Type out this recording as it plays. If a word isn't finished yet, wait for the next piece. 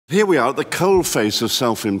Here we are at the coalface of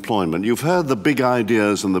self-employment. You've heard the big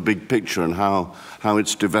ideas and the big picture and how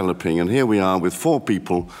it's developing, and here we are with 4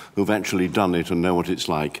 people who've actually done it and know what it's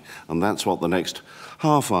like, and that's what the next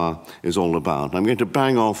half hour is all about. I'm going to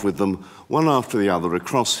bang off with them one after the other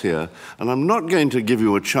across here, and I'm not going to give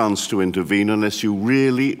you a chance to intervene unless you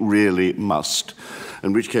really, really must,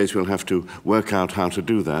 in which case we'll have to work out how to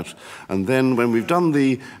do that. And then when we've done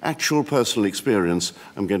the actual personal experience,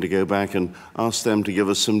 I'm going to go back and ask them to give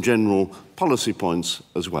us some general policy points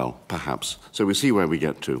as well, perhaps. So we see where we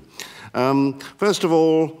get to. First of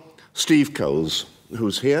all, Steve Coles,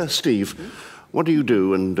 who's here. Steve, what do you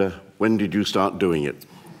do and when did you start doing it?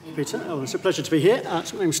 Peter, it's a pleasure to be here. My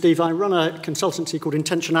name's Steve. I run a consultancy called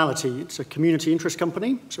Intentionality. It's a community interest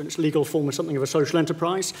company, so in its legal form is something of a social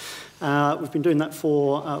enterprise. We've been doing that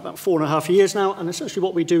for about 4.5 years now, and essentially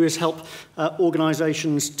what we do is help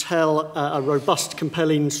organisations tell a robust,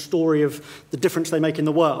 compelling story of the difference they make in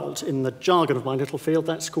the world. In the jargon of my little field,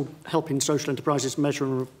 that's called helping social enterprises measure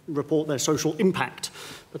and report their social impact.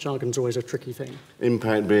 But jargon's always a tricky thing.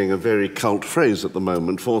 Impact being a very cult phrase at the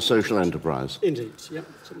moment for social enterprise. Indeed, yeah.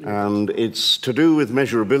 And it's to do with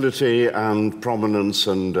measurability and prominence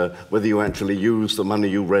and whether you actually use the money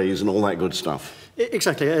you raise and all that good stuff.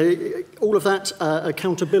 Exactly. All of that,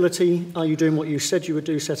 accountability, are you doing what you said you would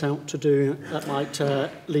do, set out to do? That might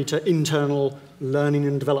lead to internal learning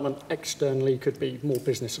and development. Externally could be more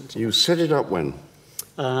business and so on. You set it up when?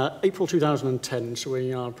 April 2010, so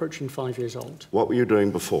we are approaching 5 years old. What were you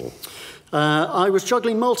doing before? I was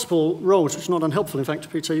juggling multiple roles, which is not unhelpful, in fact,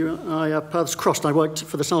 Peter. Paths crossed. I worked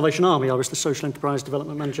for the Salvation Army. I was the Social Enterprise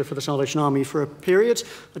Development Manager for the Salvation Army for a period.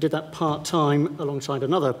 I did that part-time alongside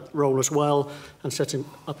another role as well, and set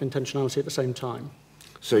up Intentionality at the same time.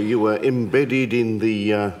 So you were embedded in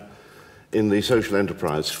the social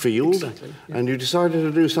enterprise field, exactly, yeah. And you decided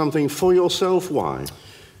to do something for yourself. Why?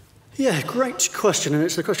 Yeah, great question, and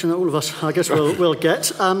it's the question that all of us, I guess, will get.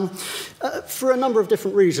 For a number of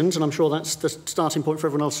different reasons, and I'm sure that's the starting point for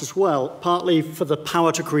everyone else as well. Partly for the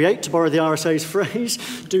power to create, to borrow the RSA's phrase,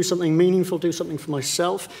 do something meaningful, do something for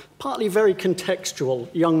myself. Partly very contextual,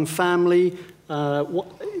 young family,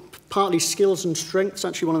 partly skills and strengths.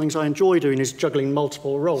 Actually, one of the things I enjoy doing is juggling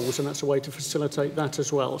multiple roles, and that's a way to facilitate that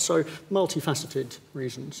as well. So, multifaceted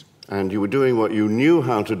reasons. And you were doing what you knew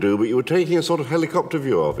how to do, but you were taking a sort of helicopter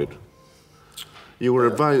view of it. You were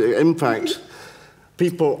advising. In fact,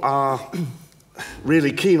 people are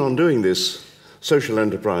really keen on doing this social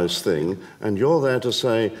enterprise thing, and you're there to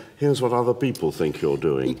say, here's what other people think you're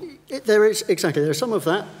doing. There is, exactly. There's some of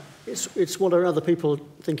that. It's what are other people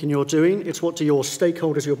thinking you're doing. It's what do your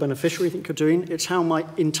stakeholders, your beneficiary think you're doing. It's how might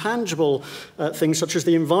intangible things such as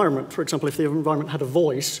the environment, for example, if the environment had a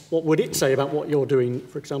voice, what would it say about what you're doing,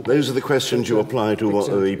 for example? Those are the questions you apply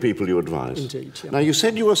to the people you advise. Indeed, yeah. Now, you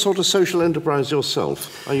said you were sort of social enterprise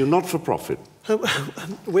yourself. Are you not for profit?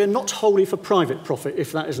 We're not wholly for private profit,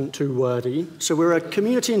 if that isn't too wordy. So we're a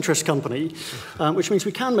community interest company, which means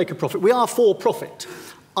we can make a profit. We are for profit.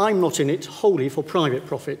 I'm not in it wholly for private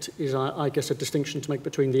profit, is, I guess, a distinction to make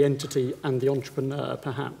between the entity and the entrepreneur,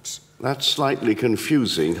 perhaps. That's slightly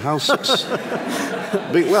confusing. How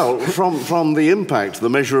well, from the impact, the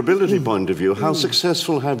measurability point of view, how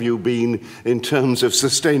successful have you been in terms of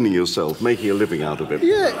sustaining yourself, making a living out of it?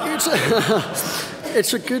 Yeah,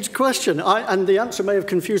 it's a good question, and the answer may have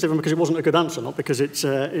confused everyone because it wasn't a good answer, not because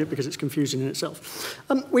it's confusing in itself.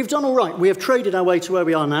 We've done all right. We have traded our way to where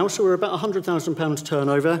we are now, so we're about £100,000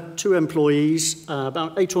 turnover, 2 employees,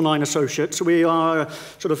 about 8 or 9 associates. So we are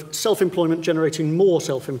sort of self-employment generating more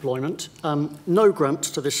self-employment. No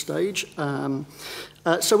grants to this stage.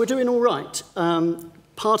 So we're doing all right.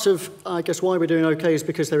 Part of, I guess, why we're doing okay is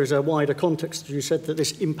because there is a wider context. You said that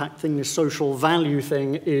this impact thing, this social value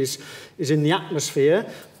thing is in the atmosphere,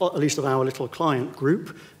 or at least of our little client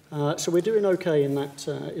group. So we're doing okay in that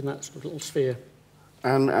sort of little sphere.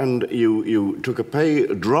 And you took a pay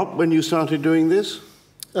drop when you started doing this?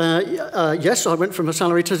 Yes, I went from a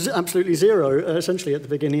salary to absolutely zero, essentially, at the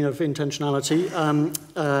beginning of Intentionality,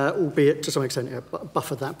 albeit to some extent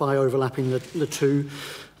buffered that by overlapping the two.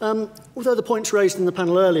 Although the points raised in the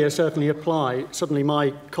panel earlier certainly apply, suddenly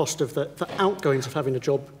my cost of the outgoings of having a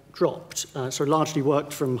job dropped, so largely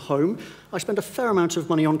worked from home. I spend a fair amount of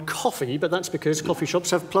money on coffee, but that's because coffee shops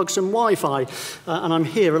have plugs and Wi-Fi, and I'm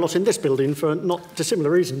here a lot in this building for not dissimilar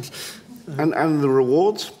reasons. And the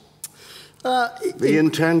rewards? The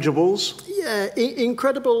intangibles? Yeah,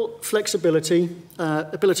 incredible flexibility,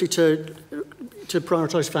 ability to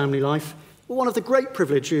prioritise family life. one of the great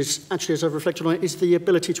privileges, actually, as I've reflected on it, is the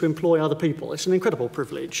ability to employ other people. It's an incredible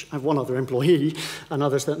privilege. I have one other employee and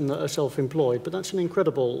others that are self-employed, but that's an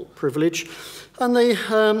incredible privilege. And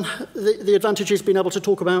the advantage is being able to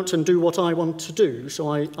talk about and do what I want to do. So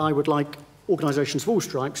I would like organisations of all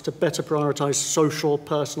stripes to better prioritise social,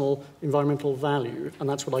 personal, environmental value. And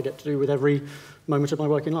that's what I get to do with every moment of my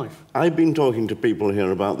working life. I've been talking to people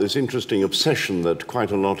here about this interesting obsession that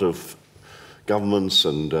quite a lot of governments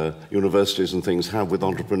and universities and things have with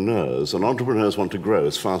entrepreneurs, and entrepreneurs want to grow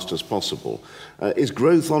as fast as possible. Is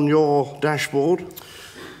growth on your dashboard?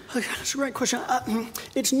 That's a great question.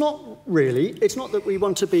 It's not really. It's not that we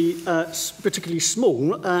want to be particularly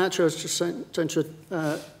small. Actually, I was just saying to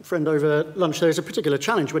a friend over lunch, there's a particular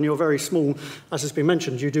challenge when you're very small, as has been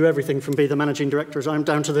mentioned. You do everything from be the managing director as I am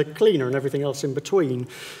down to the cleaner and everything else in between.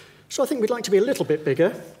 So I think we'd like to be a little bit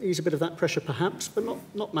bigger, ease a bit of that pressure perhaps, but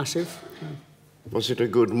not massive. Was it a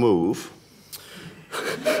good move?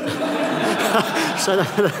 So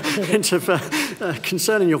that hint of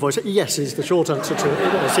concern in your voice. Yes is the short answer to it.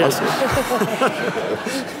 It was, yes.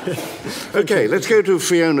 OK, let's go to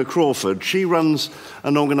Fiona Crawford. She runs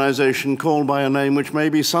an organisation called by a name which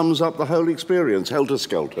maybe sums up the whole experience, Helter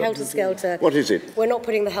Skelter. Helter Skelter. What is it? We're not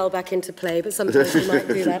putting the hell back into play, but sometimes we might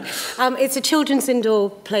do that. It's a children's indoor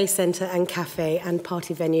play centre and cafe and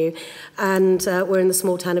party venue, and we're in the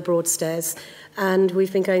small town of Broadstairs. And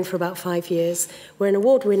we've been going for about 5 years. We're an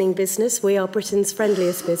award-winning business. We are Britain's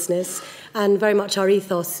friendliest business, and very much our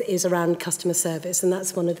ethos is around customer service, and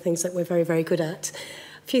that's one of the things that we're very, very good at.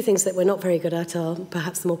 A few things that we're not very good at are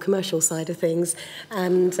perhaps the more commercial side of things,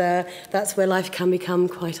 and that's where life can become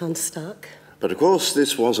quite unstuck. But of course,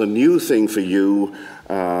 this was a new thing for you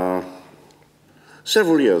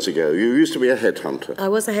several years ago. You used to be a headhunter. I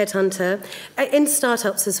was a headhunter in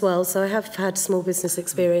startups as well, so I have had small business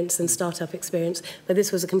experience and startup experience, but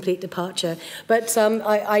this was a complete departure. But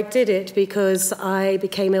I did it because I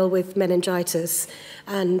became ill with meningitis,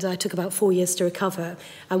 and I took about 4 years to recover.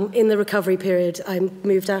 And in the recovery period, I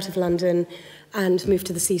moved out of London and moved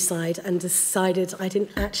to the seaside and decided I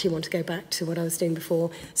didn't actually want to go back to what I was doing before,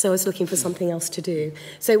 so I was looking for something else to do.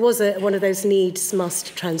 So it was one of those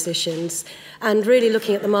needs-must transitions, and really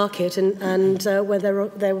looking at the market and where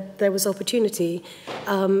there was opportunity.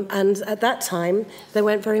 And at that time, there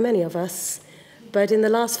weren't very many of us. But in the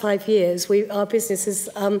last 5 years, our business is...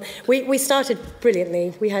 we started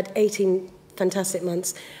brilliantly. We had 18 fantastic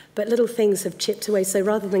months, but little things have chipped away. So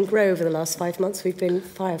rather than grow over the last 5 months, we've been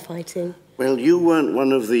firefighting. Well, you weren't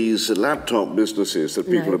one of these laptop businesses that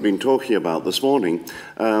people have been talking about this morning,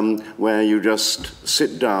 where you just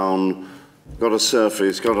sit down, got a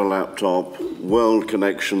Surface, got a laptop, world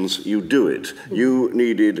connections, you do it. You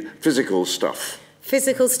needed physical stuff.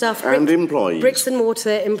 Physical stuff. And employees. Bricks and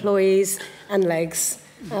mortar, employees and legs,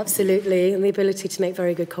 absolutely. And the ability to make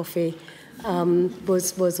very good coffee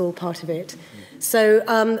was all part of it. So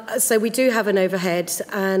we do have an overhead,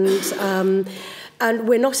 and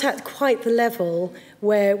we're not at quite the level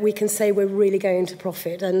where we can say we're really going to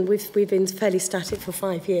profit, and we've been fairly static for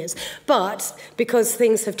 5 years. But because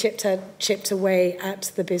things have chipped away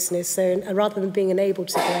at the business, so rather than being unable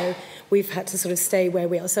to grow, we've had to sort of stay where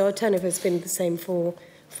we are. So our turnover has been the same for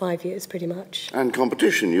 5 years, pretty much. And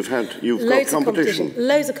competition, you've got competition.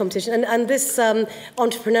 Loads of competition. And this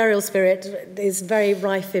entrepreneurial spirit is very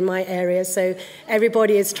rife in my area, so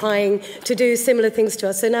everybody is trying to do similar things to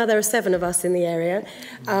us. So now there are 7 of us in the area,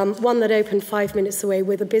 one that opened 5 minutes away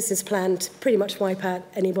with a business plan to pretty much wipe out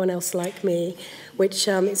anyone else like me, which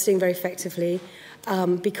it's doing very effectively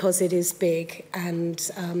because it is big and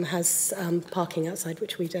has parking outside,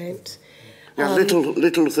 which we don't. Yeah,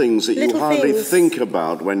 little things that you hardly think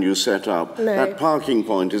about when you set up. No. That parking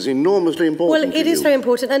point is enormously important. Well, it is very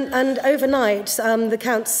important. And overnight, the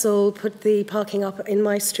council put the parking up in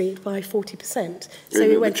my street by 40%. So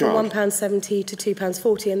we went from £1.70 to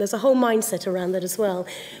 £2.40. And there's a whole mindset around that as well.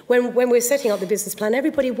 When we're setting up the business plan,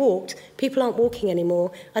 everybody walked. People aren't walking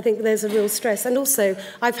anymore. I think there's a real stress. And also,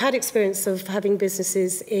 I've had experience of having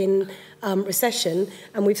businesses in recession,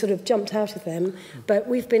 and we've sort of jumped out of them, but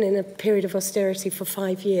we've been in a period of austerity for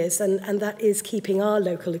 5 years, and that is keeping our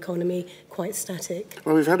local economy quite static.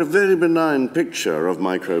 Well, we've had a very benign picture of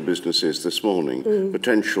micro businesses this morning.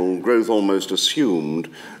 Potential growth almost assumed.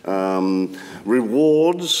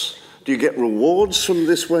 Rewards. Do you get rewards from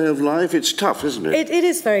this way of life? It's tough, isn't it? It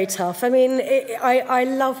is very tough. I mean, I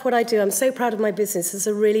love what I do. I'm so proud of my business. It's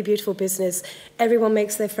a really beautiful business. Everyone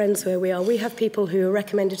makes their friends where we are. We have people who are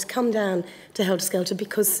recommended to come down to Helter Skelter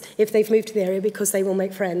because if they've moved to the area, because they will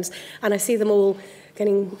make friends. And I see them all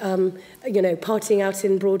getting, you know, partying out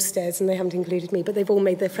in Broadstairs, and they haven't included me, but they've all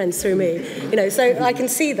made their friends through me, you know, so I can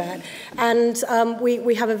see that. And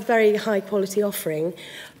we have a very high quality offering.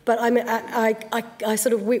 But I mean, I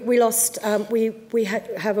sort of, we lost, we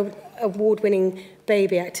have an award-winning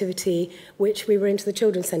baby activity, which we were into the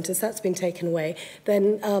children's centres. That's been taken away.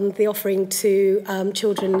 Then the offering to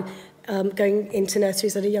children going into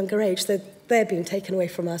nurseries at a younger age, they're being taken away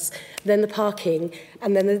from us. Then the parking,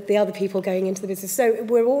 and then the other people going into the business. So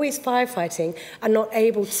we're always firefighting and not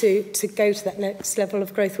able to go to that next level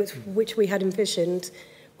of growth, which we had envisioned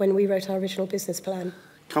when we wrote our original business plan.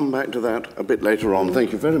 Come back to that a bit later on.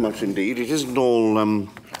 Thank you very much indeed. It isn't all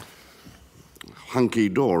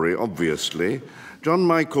hunky-dory, obviously.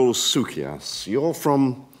 John-Michael Sookias, you're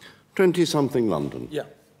from 20-something London. Yeah.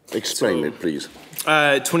 Explain it, please.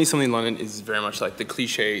 20-something London is very much like the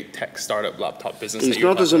cliche tech startup laptop business. He's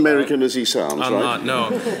not as American as he sounds, I'm right? not, no.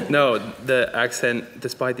 No, the accent,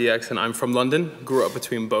 despite the accent, I'm from London, grew up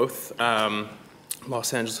between both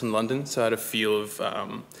Los Angeles and London, so I had a feel of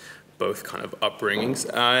both kind of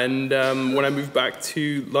upbringings. And when I moved back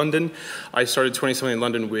to London, I started 20-something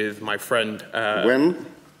London with my friend. When?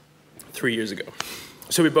 3 years ago.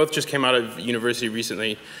 So we both just came out of university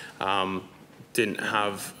recently, didn't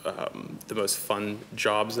have the most fun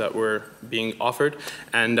jobs that were being offered.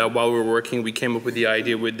 And while we were working, we came up with the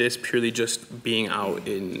idea with this purely just being out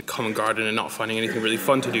in Covent Garden and not finding anything really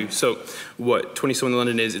fun to do. So what 20-something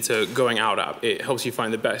London is, it's a going out app. It helps you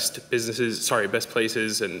find the best best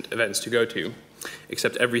places and events to go to,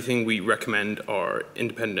 except everything we recommend are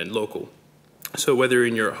independent and local. So whether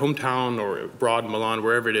in your hometown or abroad, Milan,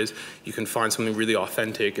 wherever it is, you can find something really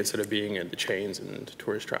authentic instead of being in the chains and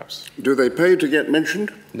tourist traps. Do they pay to get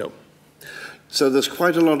mentioned? No. So there's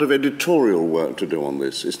quite a lot of editorial work to do on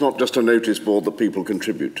this. It's not just a notice board that people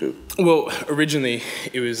contribute to. Well, originally,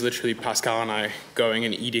 it was literally Pascal and I going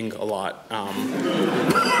and eating a lot.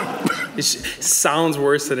 It sounds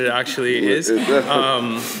worse than it actually is.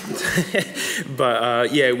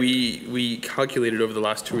 But yeah, we calculated over the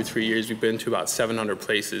last 2 or 3 years, we've been to about 700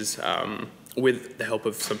 places with the help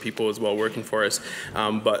of some people as well working for us.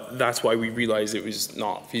 But that's why we realized it was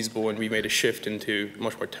not feasible, and we made a shift into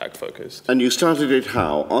much more tech focused. And you started it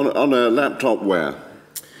how? On a laptop where?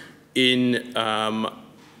 In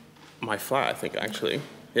my flat, I think, actually.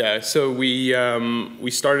 Yeah, so we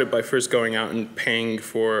started by first going out and paying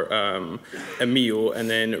for a meal, and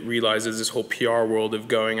then realized there's this whole PR world of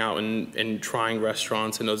going out and trying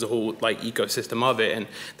restaurants, and there's a whole like ecosystem of it, and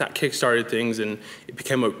that kickstarted things, and it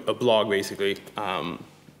became a blog basically, and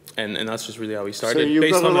that's just really how we started. So you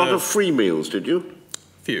got a lot of free meals, did you?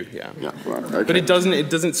 Few, yeah. Yeah, right, okay. But it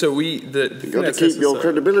doesn't, so you've got to keep your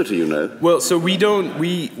credibility, you know. Well, so we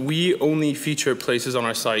only feature places on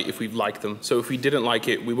our site if we like them. So if we didn't like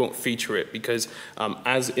it, we won't feature it, because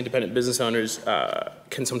as independent business owners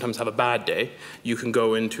can sometimes have a bad day. You can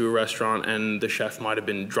go into a restaurant and the chef might have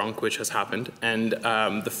been drunk, which has happened, and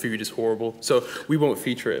the food is horrible. So we won't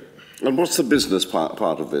feature it. And what's the business part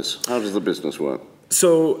of this? How does the business work?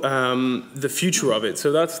 So the future of it,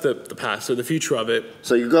 so that's the past, so the future of it.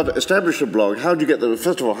 So you've got to establish a blog.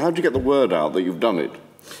 First of all, how do you get the word out that you've done it?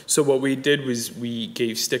 So what we did was we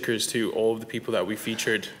gave stickers to all of the people that we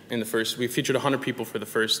featured in the first, we featured 100 people for the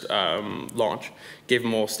first launch, gave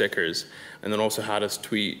them all stickers, and then also had us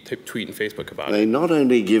tweet and Facebook about it. They not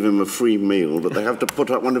only give him a free meal, but they have to put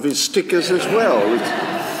up one of his stickers as well.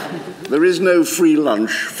 There is no free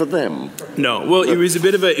lunch for them. No, well, it was a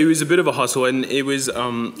bit of a hustle, and it was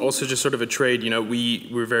also just sort of a trade. You know, we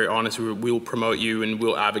were very honest. We'll promote you, and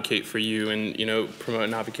we'll advocate for you, and promote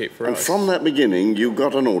and advocate for us. And from that beginning, you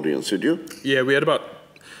got an audience, did you? Yeah,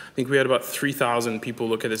 I think we had about 3,000 people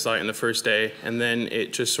look at the site in the first day, and then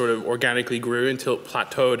it just sort of organically grew until it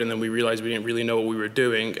plateaued, and then we realized we didn't really know what we were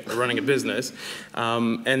doing, running a business.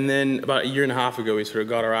 And then about 1.5 years ago, we sort of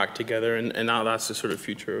got our act together, and now that's the sort of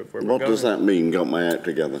future of where we're going. What does that mean, got my act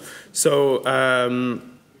together? So,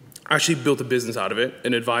 I actually built a business out of it.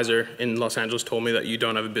 An advisor in Los Angeles told me that you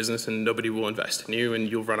don't have a business and nobody will invest in you and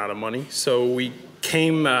you'll run out of money. So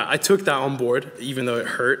I took that on board, even though it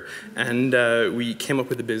hurt, and we came up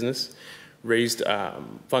with a business, raised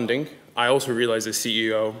funding. I also realized as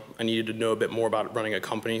CEO, I needed to know a bit more about running a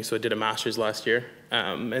company, so I did a master's last year.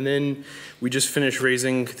 And then we just finished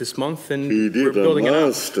raising this month, and we're building it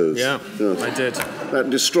out. Yeah, yes. I did. That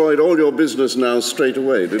destroyed all your business now straight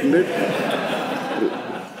away, didn't it?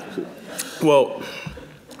 Well,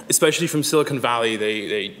 especially from Silicon Valley,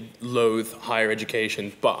 they loathe higher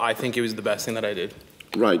education, but I think it was the best thing that I did.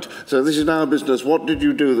 Right. So this is now a business. What did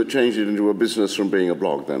you do that changed it into a business from being a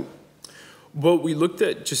blog then? Well, we looked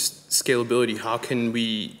at just scalability. How can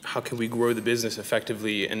we grow the business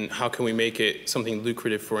effectively, and how can we make it something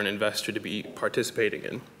lucrative for an investor to be participating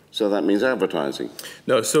in? So that means advertising?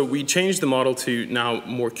 No, so we changed the model to now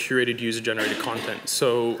more curated user-generated content.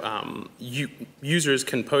 So users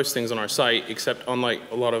can post things on our site, except unlike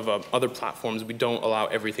a lot of other platforms, we don't allow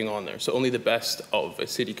everything on there. So only the best of a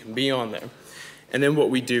city can be on there. And then what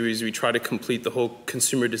we do is we try to complete the whole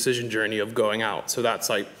consumer decision journey of going out. So that's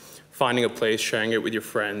like finding a place, sharing it with your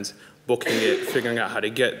friends, booking it, figuring out how to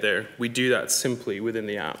get there. We do that simply within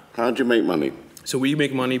the app. How do you make money? So we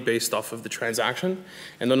make money based off of the transaction,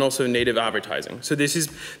 and then also native advertising. So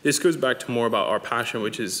this goes back to more about our passion,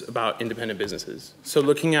 which is about independent businesses. So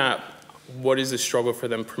looking at what is the struggle for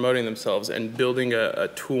them promoting themselves and building a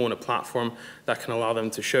tool and a platform that can allow them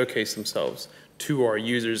to showcase themselves to our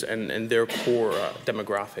users and their core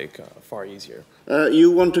demographic far easier. You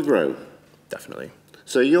want to grow? Definitely.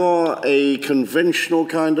 So you're a conventional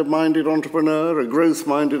kind of minded entrepreneur, a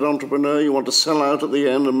growth-minded entrepreneur. You want to sell out at the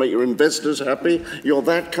end and make your investors happy. You're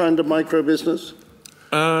that kind of micro business?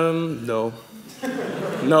 No.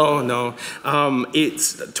 No.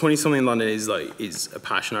 It's 20-something in London is a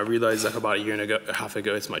passion. I realized like about a year and a half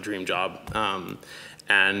ago, it's my dream job.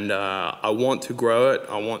 And I want to grow it.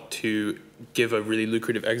 I want to give a really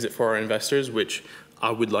lucrative exit for our investors, which I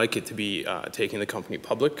would like it to be taking the company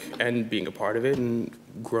public and being a part of it and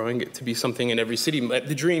growing it to be something in every city.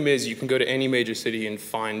 The dream is you can go to any major city and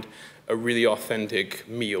find a really authentic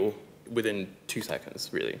meal within 2 seconds,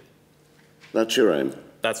 really. That's your aim?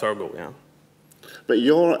 That's our goal, yeah. But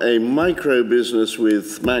you're a micro business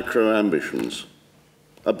with macro ambitions.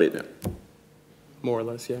 A bit. More or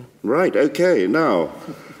less, yeah. Right, okay. Now,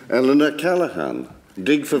 Eleanor Callahan,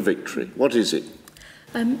 Dig for Victory. What is it?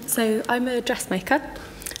 So I'm a dressmaker,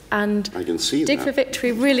 and I can see Dig that. for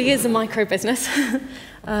Victory really is a micro business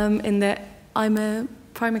in that I'm a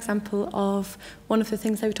prime example of one of the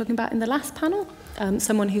things they were talking about in the last panel,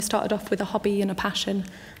 someone who started off with a hobby and a passion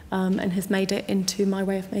and has made it into my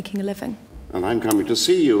way of making a living. And I'm coming to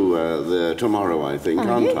see you there tomorrow, I think,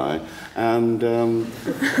 aren't I? And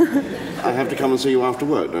I have to come and see you after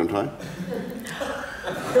work, don't I?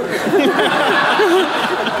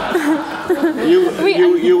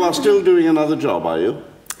 You are still doing another job, are you?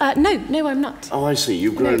 No, I'm not. Oh, I see.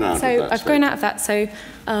 You've grown out of that. So I've grown out of that. So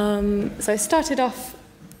I started off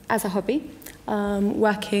as a hobby,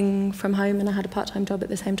 working from home, and I had a part-time job at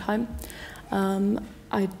the same time.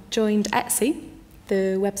 I joined Etsy,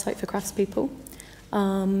 the website for craftspeople.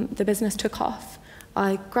 The business took off.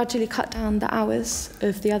 I gradually cut down the hours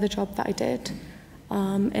of the other job that I did,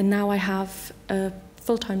 and now I have a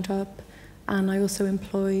full-time job, and I also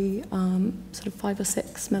employ sort of 5 or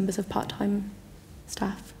 6 members of part-time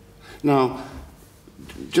staff. Now,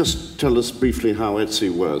 just tell us briefly how Etsy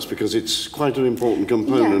works, because it's quite an important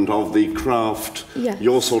component of the craft,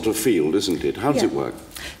 your sort of field, isn't it? How does it work?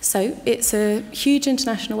 So it's a huge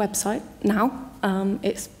international website now.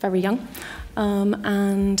 It's very young,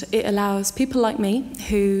 and it allows people like me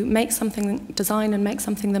who make something, design and make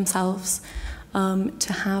something themselves,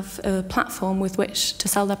 to have a platform with which to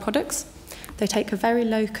sell their products. They take a very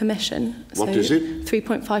low commission. What is it?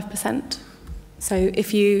 3.5%. So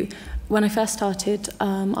when I first started,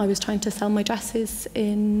 I was trying to sell my dresses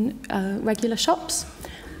in regular shops,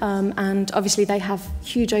 and obviously they have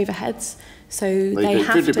huge overheads. So they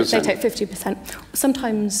take 50%,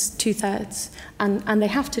 sometimes 2/3, and they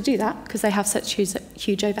have to do that because they have such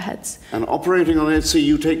huge overheads. And operating on Etsy,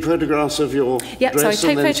 you take photographs of your dress? So I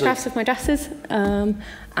take photographs of my dresses,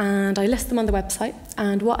 and I list them on the website.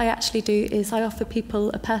 And what I actually do is I offer people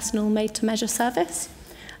a personal made-to-measure service.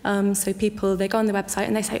 So people, they go on the website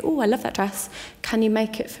and they say, "Oh, I love that dress. Can you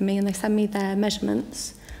make it for me?" And they send me their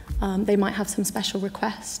measurements. They might have some special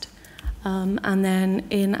request. And then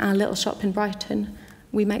in our little shop in Brighton,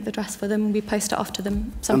 we make the dress for them and we post it off to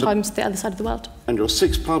them, sometimes to the other side of the world. And your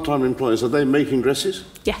 6 part-time employees, are they making dresses?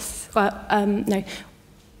 Yes. Well, no.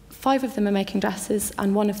 5 of them are making dresses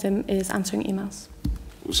and 1 of them is answering emails.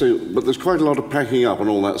 So, but there's quite a lot of packing up and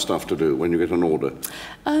all that stuff to do when you get an order.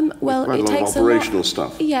 Well, quite it a lot takes of operational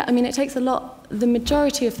stuff. Yeah, I mean, it takes a lot. The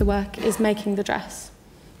majority of the work is making the dress.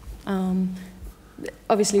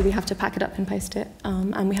 Obviously, we have to pack it up and post it,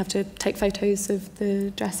 and we have to take photos of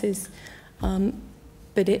the dresses.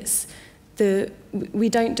 But we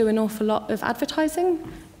don't do an awful lot of advertising.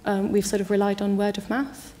 We've sort of relied on word of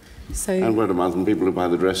mouth. And word of mouth, and people who buy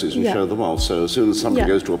the dresses and show them off. So as soon as somebody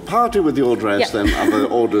goes to a party with your dress, then other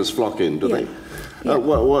orders flock in, do they?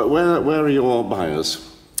 Where are your buyers?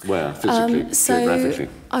 Where, physically, geographically?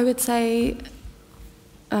 I would say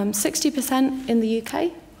 60% in the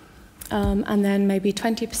UK. and then maybe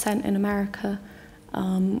 20% in America,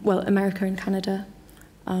 America and Canada,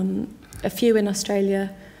 a few in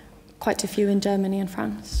Australia, quite a few in Germany and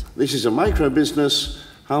France. This is a micro business.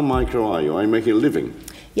 How micro are you? Are you making a living?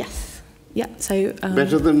 Yes. Yeah. So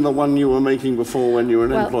better than the one you were making before when you were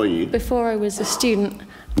an employee? Before I was a student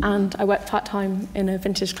and I worked part-time in a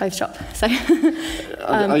vintage clothes shop. So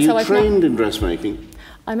are you trained in dressmaking?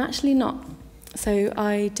 I'm actually not. So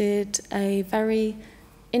I did a very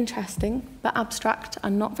interesting but abstract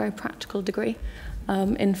and not very practical degree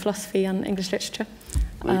in philosophy and English literature.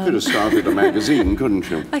 Well, you could have started a magazine, couldn't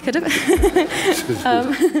you? I could have.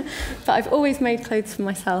 But I've always made clothes for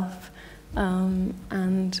myself,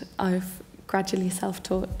 and I've gradually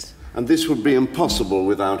self-taught. And this would be impossible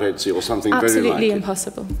without Etsy or something very like it? Absolutely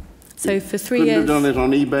impossible. So for 3 years... Couldn't have done it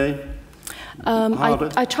on eBay?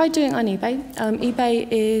 I tried doing it on eBay. eBay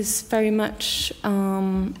is very much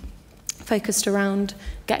focused around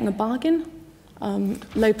getting a bargain,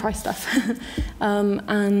 low price stuff.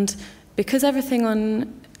 And because everything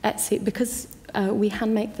on Etsy, because we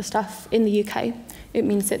hand make the stuff in the UK, it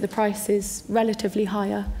means that the price is relatively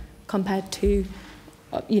higher compared to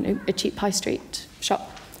a cheap high street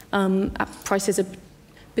shop. Prices are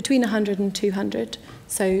between 100 and 200,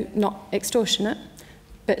 so not extortionate,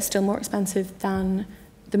 but still more expensive than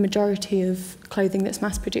the majority of clothing that's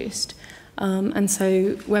mass-produced. And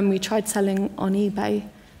so when we tried selling on eBay,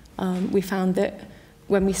 we found that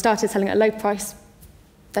when we started selling at a low price,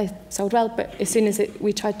 they sold well, but as soon as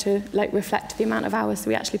we tried to reflect the amount of hours that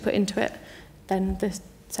we actually put into it, then the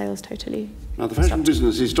sales totally Now, the fashion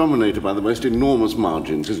business is dominated by the most enormous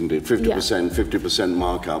margins, isn't it? 50%, Yeah. 50%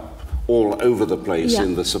 markup all over the place Yeah.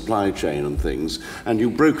 in the supply chain and things. And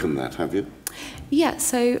you've broken that, have you? Yeah,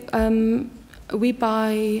 so we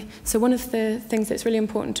buy... So one of the things that's really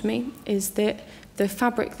important to me is that the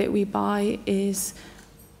fabric that we buy is...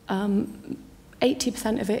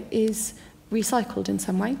 80% of it is recycled in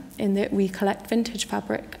some way, in that we collect vintage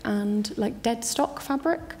fabric and dead stock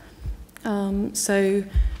fabric. So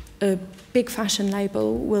a big fashion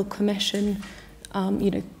label will commission,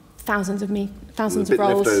 thousands of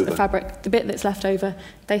rolls of fabric. The bit that's left over,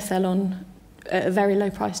 they sell on at a very low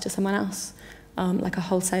price to someone else, like a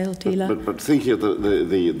wholesale dealer. But thinking of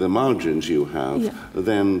the margins you have, Yeah.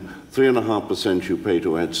 then 3.5% you pay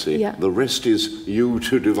to Etsy. Yeah. The rest is you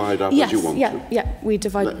to divide up as you want to. Yeah, we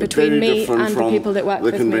divide Very between me different and the from people that work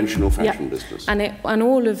with me. the conventional fashion business. And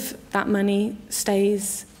all of that money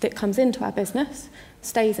that comes into our business,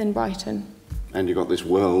 stays in Brighton. And you've got this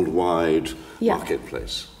worldwide Yeah.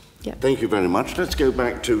 marketplace. Yeah. Thank you very much. Let's go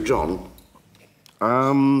back to John.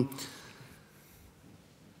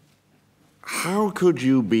 How could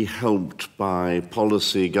you be helped by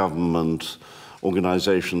policy, government,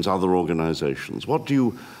 organisations, other organisations? What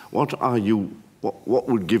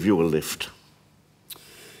would give you a lift?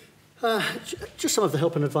 Just some of the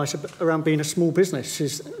help and advice around being a small business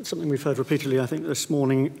is something we've heard repeatedly, I think, this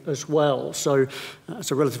morning as well. So it's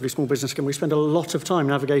a relatively small business, and we spend a lot of time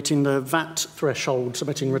navigating the VAT threshold,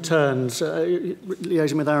 submitting returns,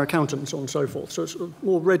 liaising with our accountant, and so on and so forth. So it's a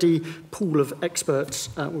more ready pool of experts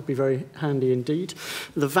would be very handy indeed.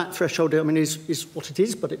 The VAT threshold, I mean, is what it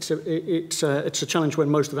is, but it's a challenge when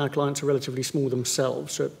most of our clients are relatively small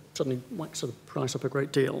themselves. So it suddenly whacks the price up a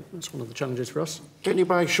great deal. That's one of the challenges for us. Can you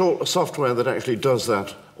buy software that actually does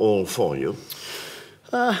that all for you?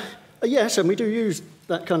 Yes, and we do use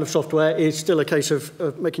that kind of software. It's still a case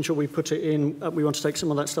of making sure we put it in. We want to take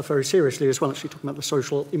some of that stuff very seriously as well, actually talking about the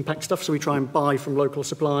social impact stuff. So we try and buy from local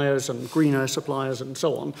suppliers and greener suppliers and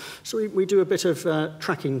so on. So we do a bit of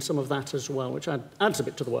tracking some of that as well, which adds a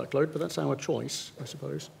bit to the workload, but that's our choice, I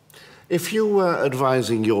suppose. If you were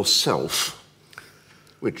advising yourself,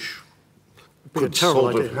 which could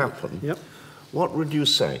sort of happen, Yep. What would you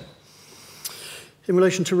say? In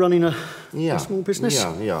relation to running a small business?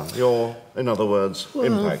 Yeah. Your, in other words,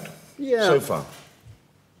 impact so far.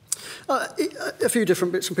 A few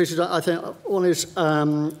different bits and pieces. I think one is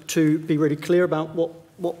to be really clear about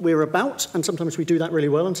what we're about, and sometimes we do that really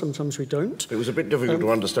well, and sometimes we don't. It was a bit difficult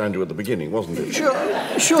to understand you at the beginning, wasn't it?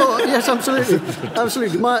 Sure, yes, absolutely.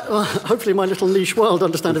 Hopefully my little niche world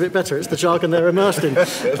understand a bit better. It's the jargon they're immersed in.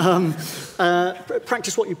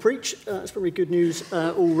 Practice what you preach. That's very good news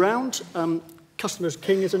all round. Customers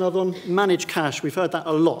king is another one. Manage cash. We've heard that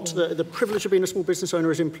a lot. The privilege of being a small business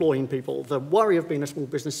owner is employing people. The worry of being a small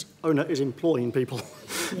business owner is employing people.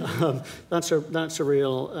 That's a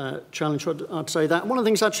real challenge, I'd say that. One of the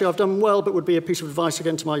things actually I've done well, but would be a piece of advice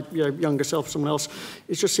again to my younger self, someone else,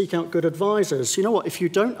 is just seek out good advisors. You know what, if you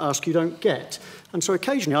don't ask, you don't get. And so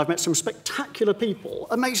occasionally I've met some spectacular people,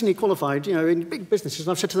 amazingly qualified, in big businesses,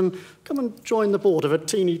 and I've said to them, come and join the board of a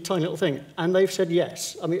teeny, tiny little thing. And they've said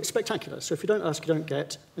yes. I mean, it's spectacular. So if you don't ask, you don't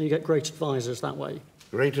get, and you get great advisors that way.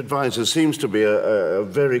 Great advisors seems to be a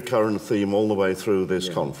very current theme all the way through this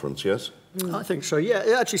conference, yes? I think so,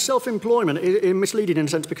 yeah. Actually, self-employment is misleading in a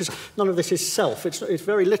sense because none of this is self. It's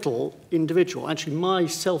very little individual. Actually, my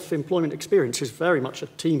self-employment experience is very much a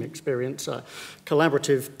team experience, a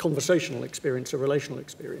collaborative, conversational experience, a relational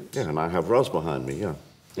experience. Yeah, and I have Ros behind me, yeah.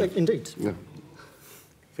 Indeed. Yeah.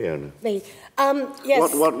 Fiona. Me.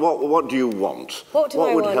 Yes. What do you want? What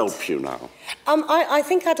would help you now? I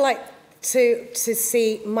think I'd like to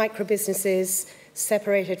see micro-businesses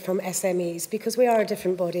separated from SMEs because we are a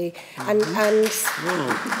different body thank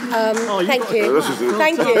you.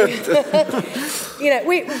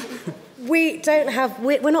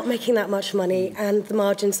 We're not making that much money and the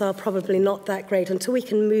margins are probably not that great until we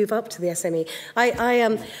can move up to the SME.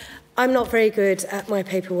 I'm not very good at my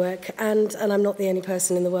paperwork, and I'm not the only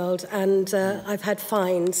person in the world. And I've had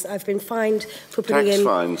fines. I've been fined for putting in... Tax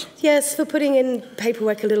fines? Yes, for putting in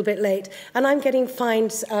paperwork a little bit late. And I'm getting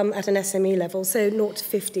fined at an SME level, so 0 to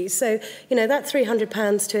 50. So, that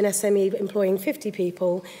 £300 to an SME employing 50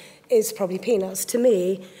 people is probably peanuts. To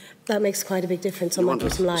me, that makes quite a big difference on my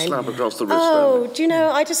bottom line. Slap across the wrist. Oh, do you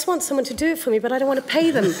know, I just want someone to do it for me, but I don't want to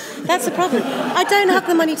pay them. That's the problem. I don't have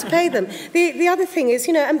the money to pay them. The other thing is,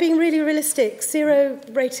 I'm being really realistic.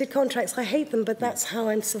 0-rated contracts, I hate them, but that's how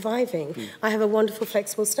I'm surviving. I have a wonderful,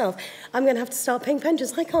 flexible staff. I'm going to have to start paying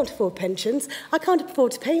pensions. I can't afford pensions. I can't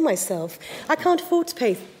afford to pay myself. I can't afford to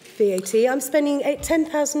pay VAT. I'm spending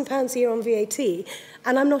 £10,000 a year on VAT,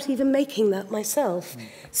 and I'm not even making that myself.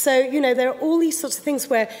 So, there are all these sorts of things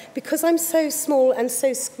where, because I'm so small and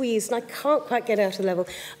so squeezed, and I can't quite get out of level,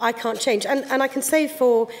 I can't change. And I can say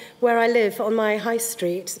for where I live, on my high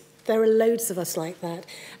street, there are loads of us like that.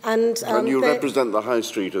 And you represent the high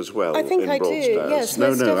street as well. I think I do, yes,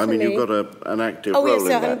 No, definitely. I mean, you've got an active role in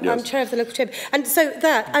that. I'm chair of the local chamber. And so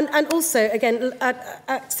that, and also, again,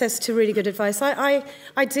 access to really good advice. I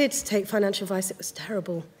did take financial advice. It was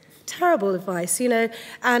terrible. Terrible advice,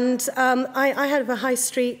 and I had a high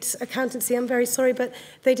street accountancy, I'm very sorry, but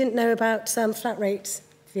they didn't know about flat rate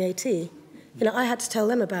VAT. I had to tell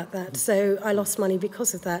them about that, so I lost money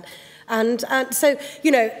because of that. And so,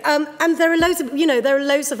 and there are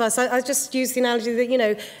loads of us. I just use the analogy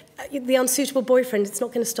that, the unsuitable boyfriend, it's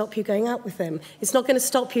not going to stop you going out with them. It's not going to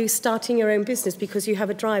stop you starting your own business because you have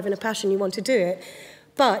a drive and a passion, you want to do it.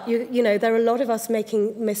 But, there are a lot of us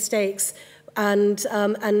making mistakes and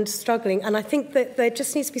struggling. And I think that there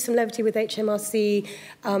just needs to be some levity with HMRC,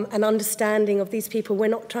 an understanding of these people. We're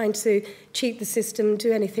not trying to cheat the system,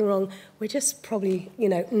 do anything wrong. We're just probably,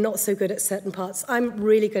 not so good at certain parts. I'm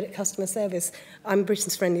really good at customer service. I'm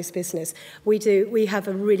Britain's friendliest business. We have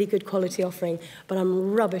a really good quality offering, but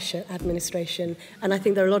I'm rubbish at administration. And I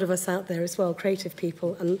think there are a lot of us out there as well, creative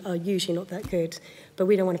people, and are usually not that good, but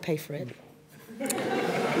we don't want to pay for it.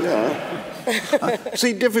 Yeah.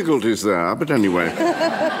 See difficulties there, but anyway.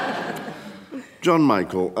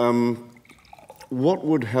 John-Michael, what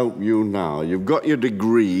would help you now? You've got your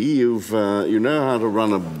degree, you know how to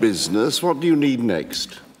run a business. What do you need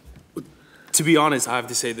next? To be honest, I have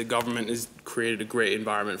to say the government has created a great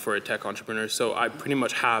environment for a tech entrepreneur, so I pretty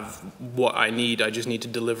much have what I need. I just need to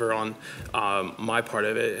deliver on my part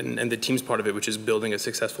of it and the team's part of it, which is building a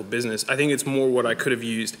successful business. I think it's more what I could have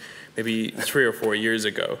used maybe 3 or 4 years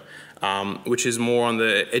ago, which is more on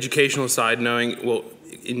the educational side, knowing, well,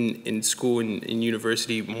 in school and in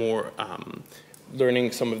university, more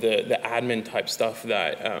learning some of the admin type stuff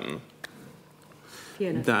that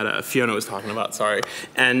Fiona was talking about, sorry.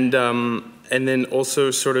 And then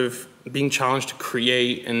also sort of being challenged to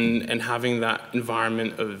create and having that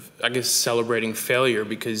environment of, I guess, celebrating failure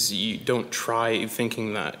because you don't try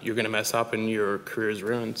thinking that you're going to mess up and your career is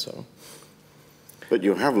ruined, so. But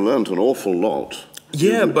you have learned an awful lot.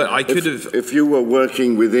 Yeah, but I could have... If you were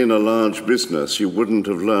working within a large business, you wouldn't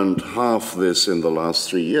have learned half this in the last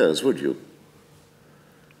 3 years, would you?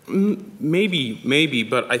 Maybe,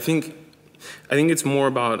 but I think it's more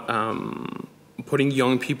about putting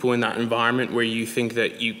young people in that environment where you think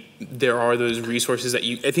that there are those resources that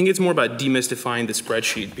I think it's more about demystifying the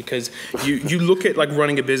spreadsheet, because you look at like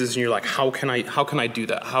running a business and you're like, how can I do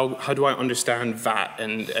that? How do I understand VAT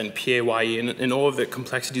and PAYE and all of the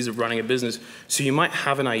complexities of running a business? So you might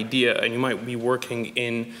have an idea and you might be working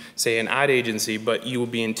in, say, an ad agency, but you will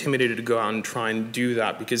be intimidated to go out and try and do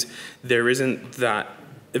that because there isn't that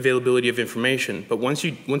availability of information. But once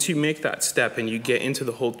you make that step and you get into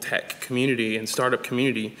the whole tech community and startup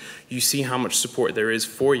community, you see how much support there is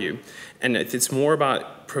for you. And it's more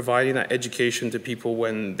about providing that education to people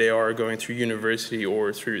when they are going through university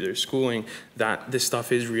or through their schooling, that this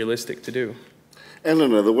stuff is realistic to do.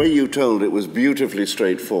 Eleanor, the way you told it was beautifully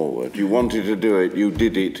straightforward. You wanted to do it, you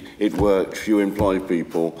did it, it worked, you employ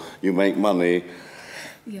people, you make money.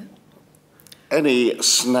 Yeah. Any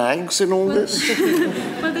snags in all this?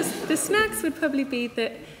 Well, the snags would probably be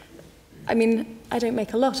that, I mean, I don't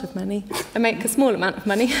make a lot of money. I make a small amount of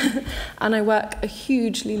money, and I work a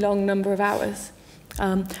hugely long number of hours.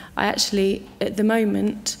 I actually, at the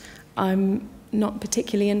moment, I'm not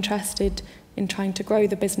particularly interested in trying to grow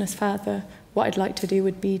the business further. What I'd like to do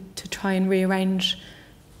would be to try and rearrange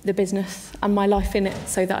the business and my life in it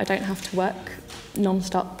so that I don't have to work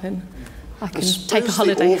non-stop and I can take a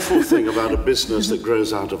holiday. The awful thing about a business that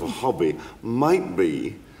grows out of a hobby might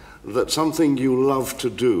be that something you love to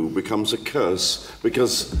do becomes a curse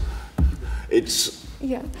because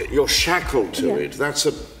you're shackled to it. That's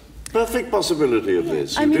a perfect possibility of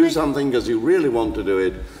this. You do something because you really want to do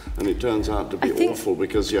it, and it turns out to be awful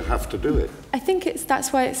because you have to do it. I think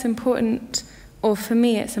that's why it's important, or for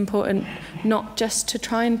me it's important, not just to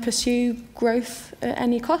try and pursue growth at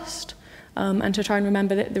any cost, and to try and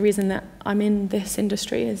remember that the reason that I'm in this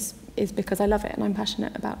industry is because I love it and I'm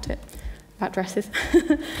passionate about it, about dresses.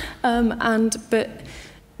 But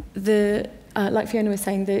like Fiona was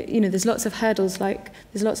saying, there's lots of hurdles,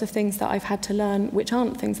 there's lots of things that I've had to learn which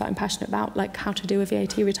aren't things that I'm passionate about, like how to do a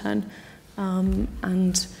VAT return.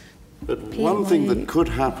 But one thing that could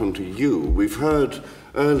happen to you, we've heard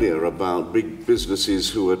earlier about big businesses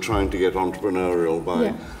who are trying to get entrepreneurial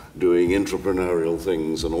by doing entrepreneurial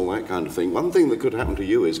things and all that kind of thing. One thing that could happen to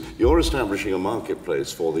you is you're establishing a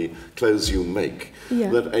marketplace for the clothes you make,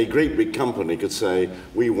 that a great big company could say,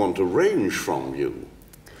 we want a range from you.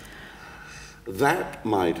 That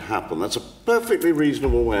might happen. That's a perfectly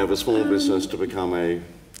reasonable way of a small business to become a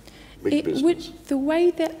big business. The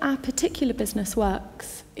way that our particular business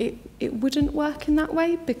works, it wouldn't work in that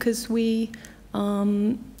way because I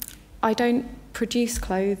don't produce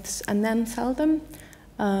clothes and then sell them.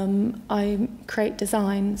 I create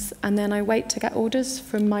designs and then I wait to get orders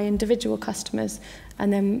from my individual customers,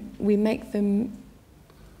 and then we make them,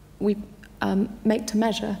 make to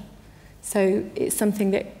measure. So it's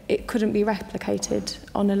something that it couldn't be replicated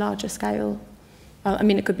on a larger scale. I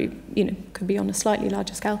mean, it could be on a slightly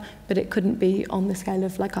larger scale, but it couldn't be on the scale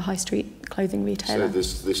of like a high street clothing retailer.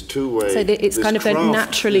 So this two-way, so it's kind of a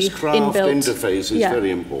naturally inbuilt interface is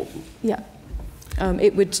very important. Yeah,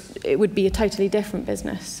 it would be a totally different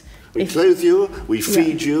business. We clothe you, we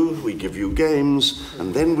feed you, we give you games,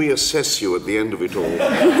 and then we assess you at the end of it all.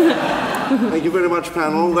 Thank you very much,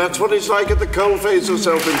 panel. That's what it's like at the coalface of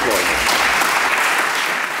self-employment.